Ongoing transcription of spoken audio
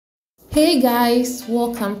Hey guys,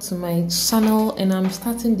 welcome to my channel, and I'm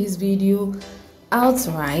starting this video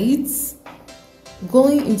outright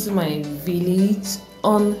going into my village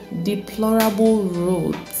on deplorable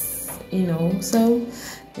roads, so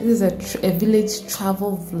this is a village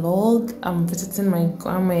travel vlog. I'm visiting my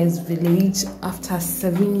grandma's village after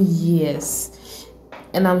 7 years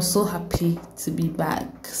and I'm so happy to be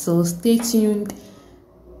back. So stay tuned,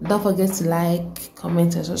 don't forget to like,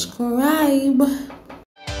 comment and subscribe.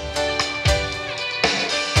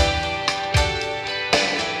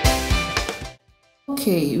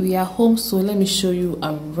 Okay, we are home, so let me show you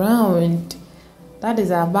around. That is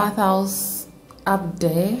our bathhouse up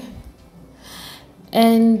there,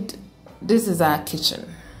 and this is our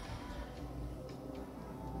kitchen.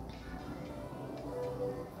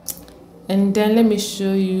 And then let me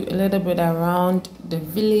show you a little bit around the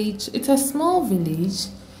village. It's a small village,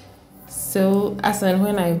 so as and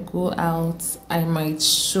when I go out I might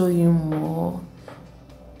show you more.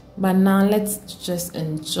 But now let's just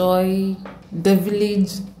enjoy the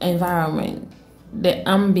village environment, the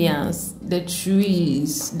ambience, the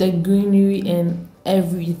trees, the greenery and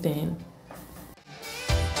everything.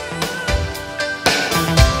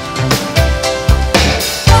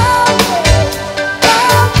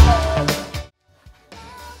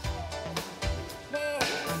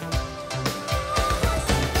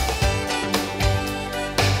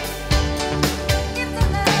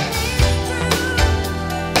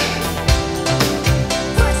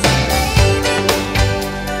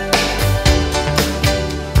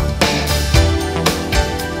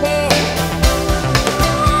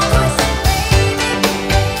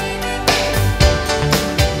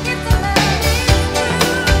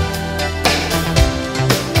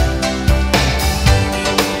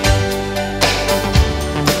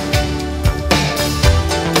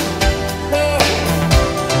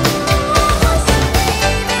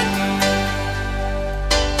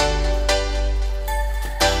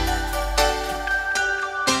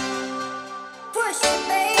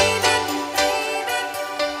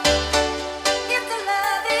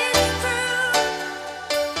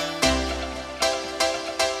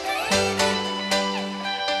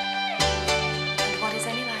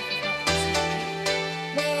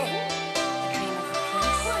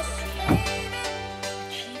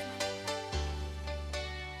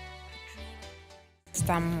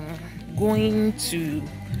 I'm going to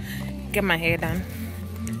get my hair done.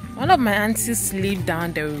 One of my aunties live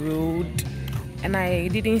down the road and I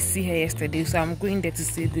didn't see her yesterday, so I'm going there to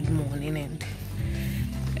say good morning, and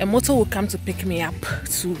a motor will come to pick me up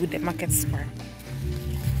to the market square.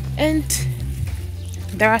 And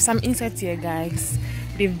there are some insects here, guys.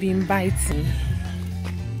 They've been biting.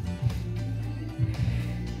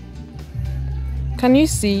 Can you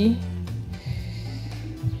see?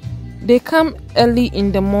 They come early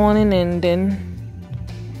in the morning and then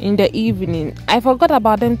in the evening. I forgot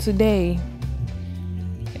about them today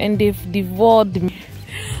and they've devoured me.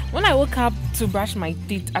 When I woke up to brush my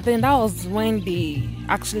teeth, I think that was when they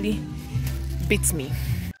actually bit me.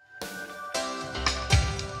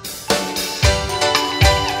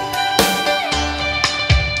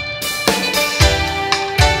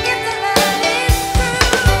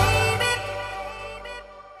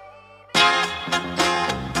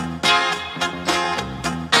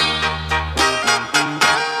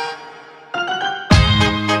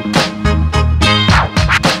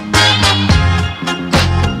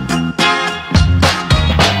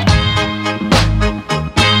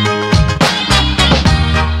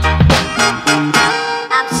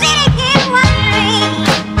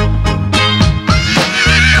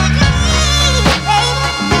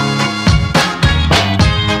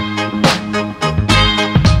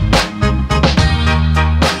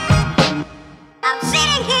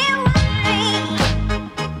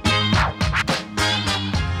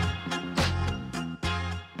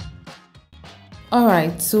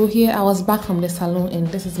 Alright, so here I was back from the salon and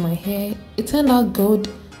this is my hair. It turned out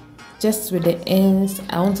good, just with the ends.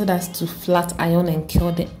 I wanted us to flat iron and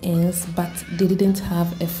curl the ends, but they didn't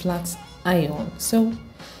have a flat iron, so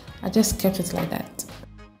I just kept it like that.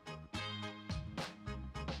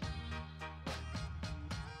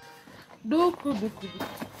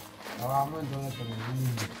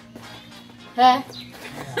 Hey.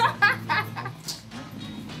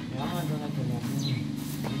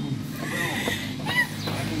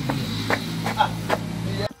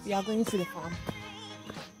 We are going to the farm.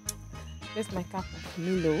 This is my cup of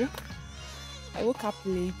Milo. I woke up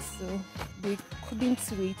late, so they couldn't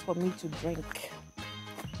wait for me to drink.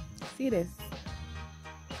 See this?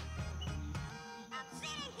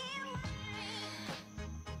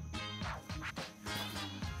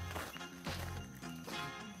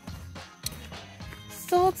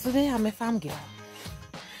 So today I'm a farm girl.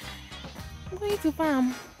 I'm going to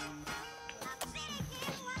farm.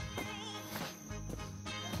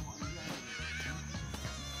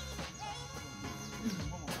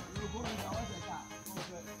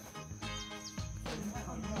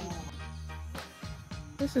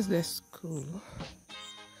 This is the school.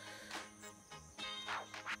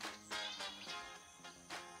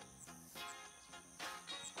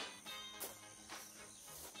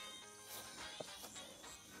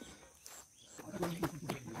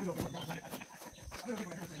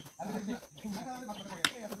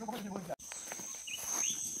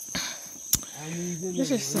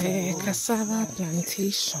 This is a cassava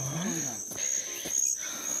plantation.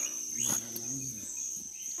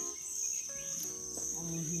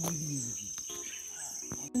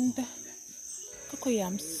 And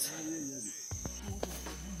cocoyams.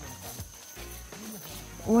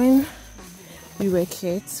 When we were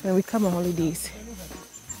kids, when we come on holidays,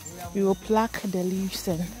 we will pluck the leaves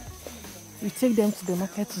and we take them to the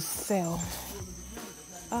market to sell.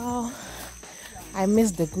 Oh, I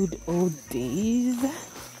miss the good old days.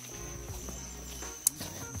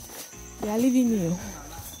 They are leaving me.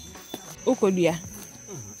 Ukodia.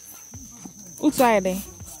 Outside.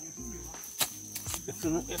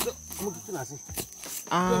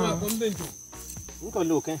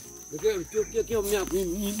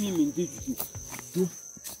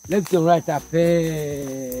 Left and right up.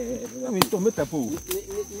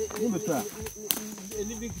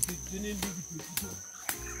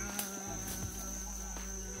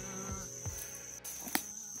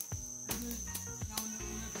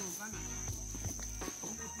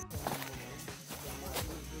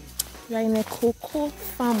 We are in a cocoa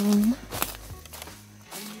farm.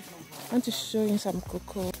 I want to show you some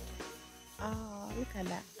cocoa. Oh, look at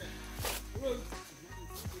that.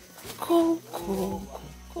 Cocoa.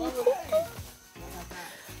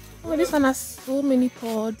 Oh, this one has so many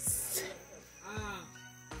pods.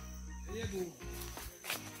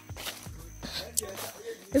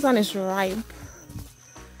 This one is ripe.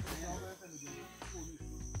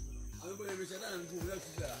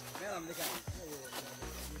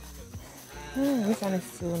 Oh, this one is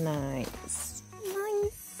so nice.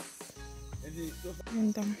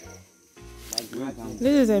 And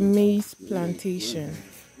this is a maize plantation.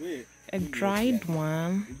 A dried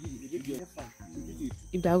one.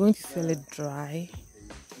 If they are going to sell it dry,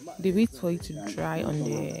 they wait for it to dry on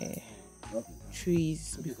the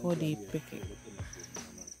trees before they pick it.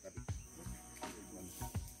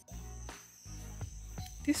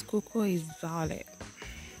 This cocoa is violet.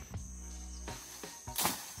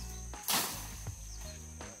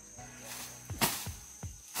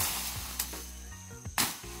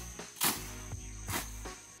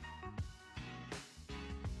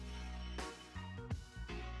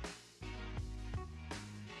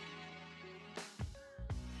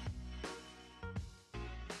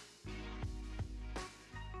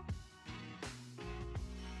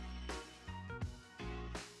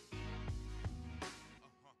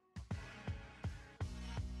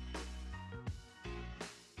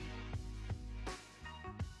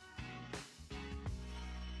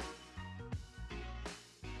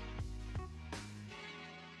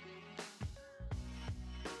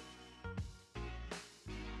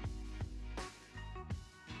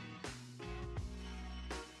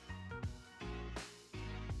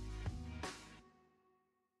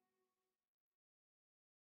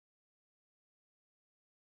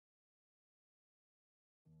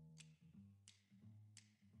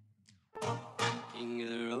 King of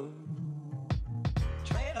the road,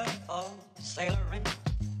 trailer for sailoring.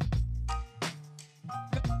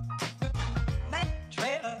 Man,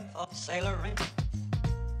 trailer for sailoring.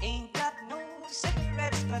 Ain't got no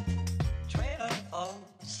cigarettes, but trailer for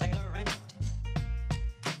sailoring.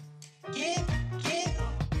 Give,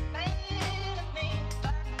 man,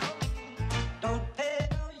 don't pay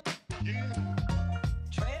no.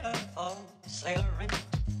 Trailer for sailoring.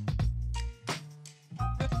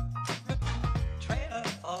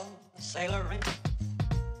 Sailoring,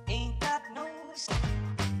 ain't got no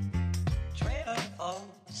trailer for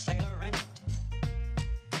sailoring.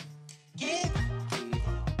 Give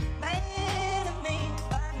man to me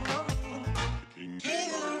by no means. King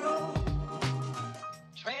of the road,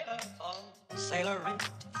 trailer for sailoring.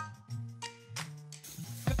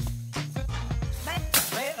 Man,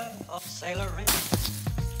 trailer for sailoring,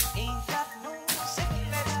 ain't got no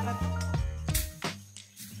cigarettes, but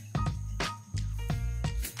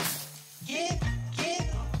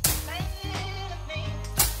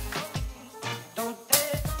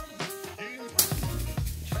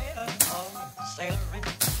sailoring,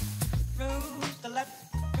 rules the left,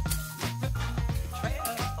 trailer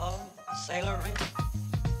sailoring.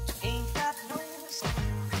 Ain't got no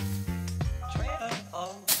trailer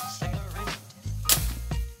on sailoring.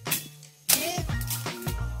 Yeah,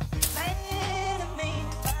 man of me,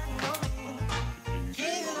 I know.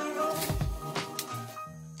 King of the road.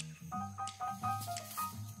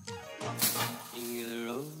 King of the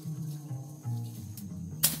road.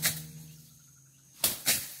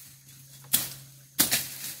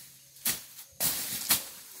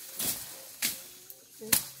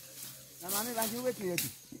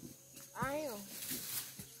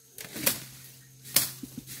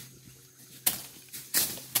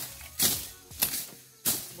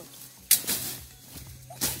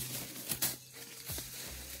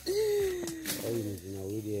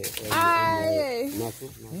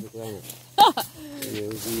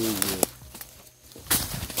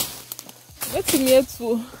 What's in here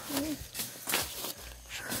too?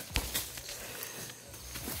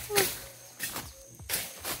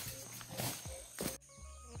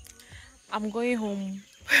 I'm going home.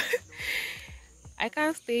 I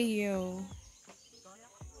can't stay here. Oh.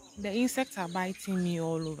 The insects are biting me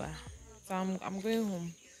all over. So I'm going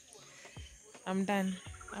home. I'm done.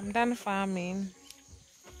 I'm done farming.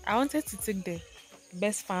 I wanted to take the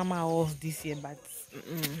best farmer award this year, but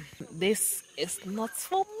this is not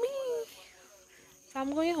for me. So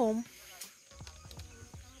I'm going home.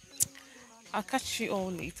 I'll catch you all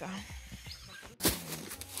later.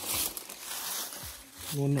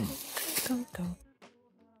 Oh no. Go.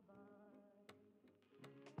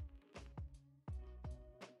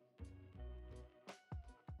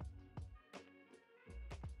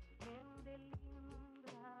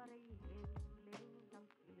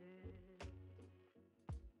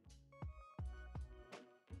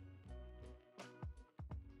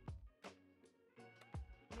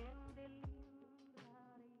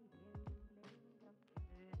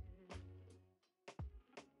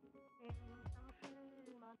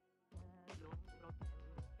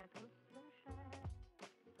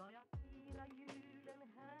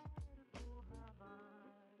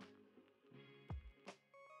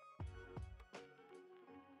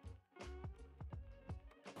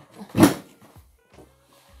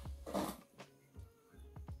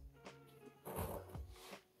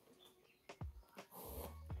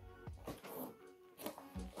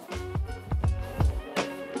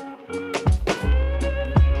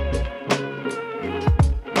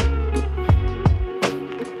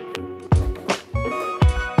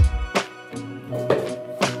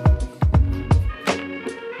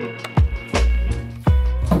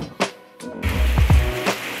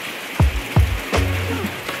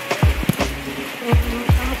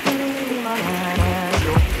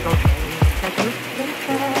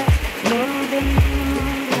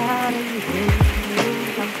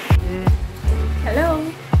 Hello,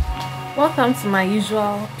 welcome to my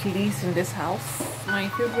usual place in this house, my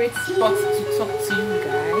favorite spot to talk to you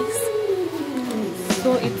guys. So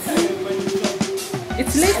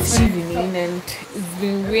it's late evening and it's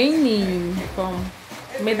been raining from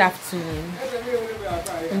mid-afternoon.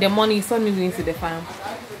 In the morning you saw me going to the farm.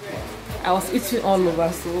 I was itching all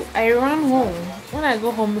over, so I ran home. When I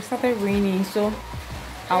go home it started raining, so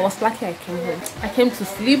I was lucky I came home. I came to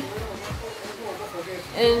sleep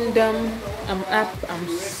and I'm up,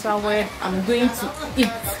 I'm showered, I'm going to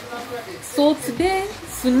eat. So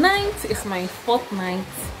tonight is my fourth night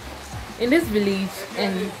in this village,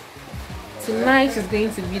 and tonight is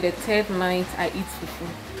going to be the third night I eat fufu.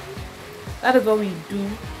 That is what we do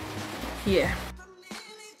here.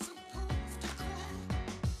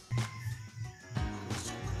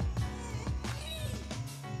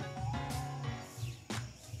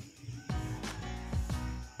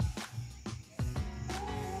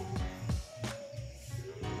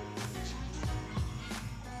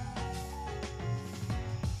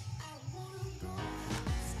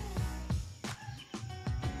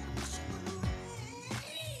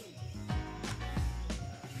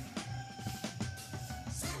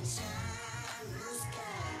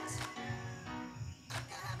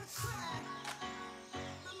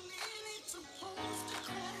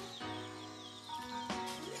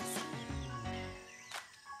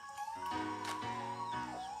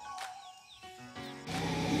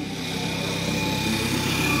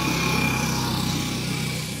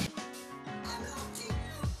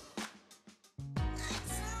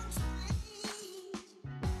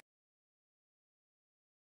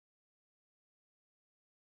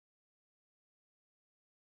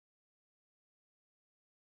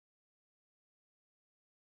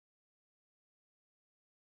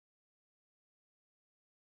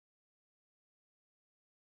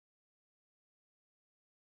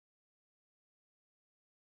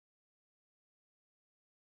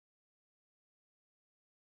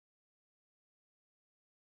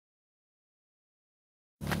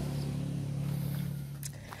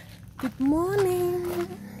 Good morning.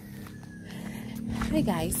 Hi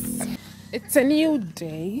guys. It's a new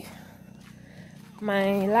day.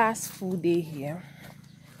 My last full day here.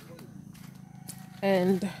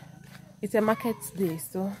 And it's a market day,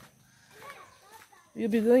 so we'll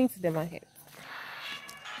be going to the market.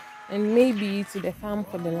 And maybe to the farm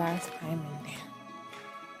for the last time, and then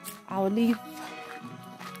I'll leave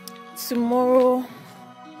tomorrow.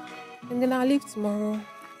 And then I'll leave tomorrow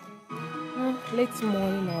late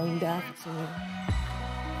morning or in the afternoon.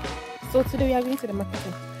 So today we are going to the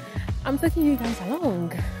market. I'm taking you guys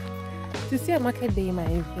along to see a market day in my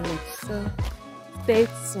village. So stay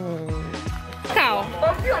tuned. Cow.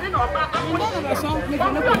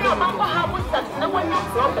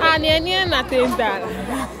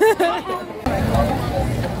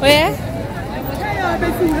 Where?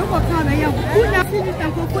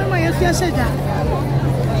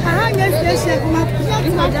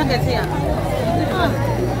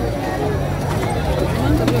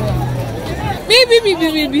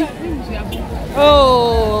 Baby.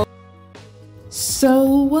 Oh.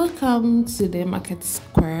 So welcome to the market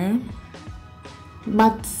square.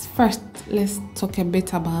 But first, let's talk a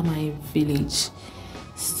bit about my village.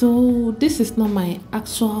 So this is not my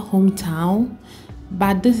actual hometown,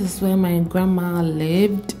 but this is where my grandma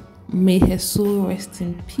lived. May her soul rest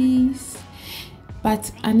in peace.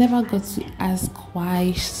 But I never got to ask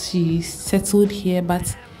why she settled here,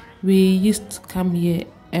 but we used to come here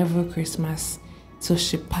every Christmas till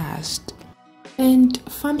she passed. And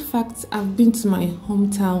fun fact, I've been to my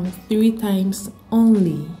hometown 3 times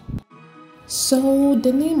only. So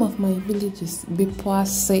the name of my village is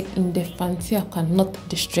Bepoase in the Fantiaka North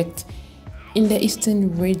District in the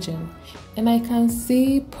Eastern region. And I can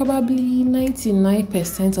say probably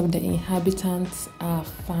 99% of the inhabitants are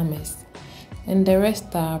farmers. And the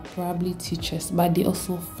rest are probably teachers, but they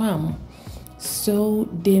also farm. So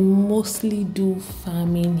they mostly do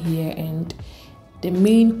farming here, and the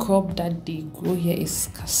main crop that they grow here is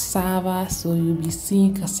cassava. So you'll be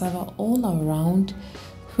seeing cassava all around,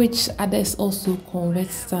 which others also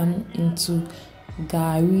convert some into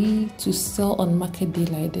gari to sell on market day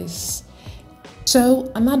like this.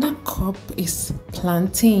 So another crop is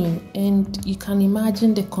plantain, and you can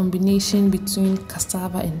imagine the combination between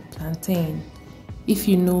cassava and plantain. If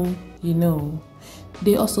you know, you know.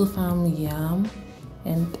 They also farm yam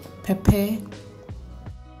and pepper.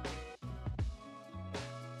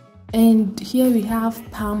 And here we have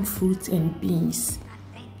palm fruit and beans.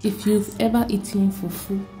 If you've ever eaten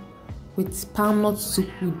fufu with palm nut soup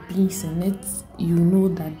with beans in it, you know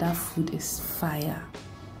that that food is fire.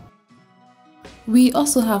 We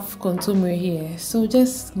also have kontomire here, so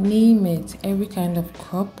just name it, every kind of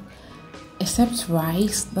crop except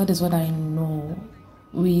rice. That is what I know.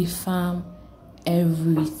 We farm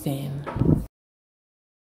everything.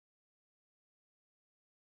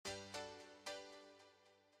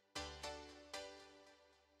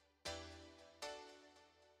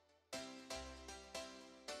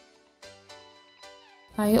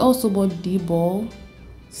 I also bought D-ball,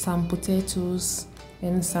 some potatoes,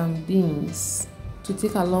 and some beans to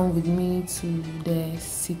take along with me to the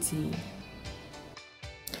city.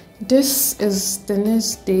 This is the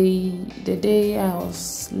next day, the day I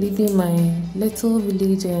was leaving my little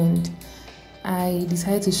village, and I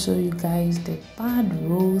decided to show you guys the bad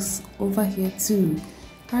roads over here too.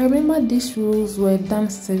 I remember these roads were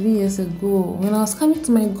done 7 years ago. When I was coming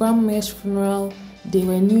to my grandma's funeral, they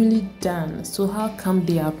were newly done. So how come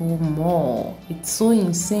they are no more? It's so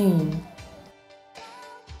insane.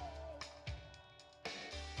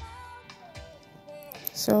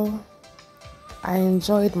 So I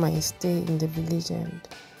enjoyed my stay in the village, and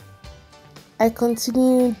I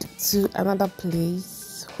continued to another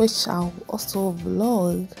place which I'll also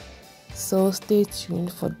vlog, so stay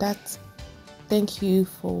tuned for that. Thank you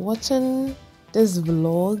for watching this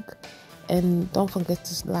vlog, and don't forget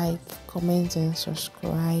to like, comment and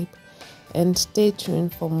subscribe, and stay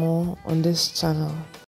tuned for more on this channel.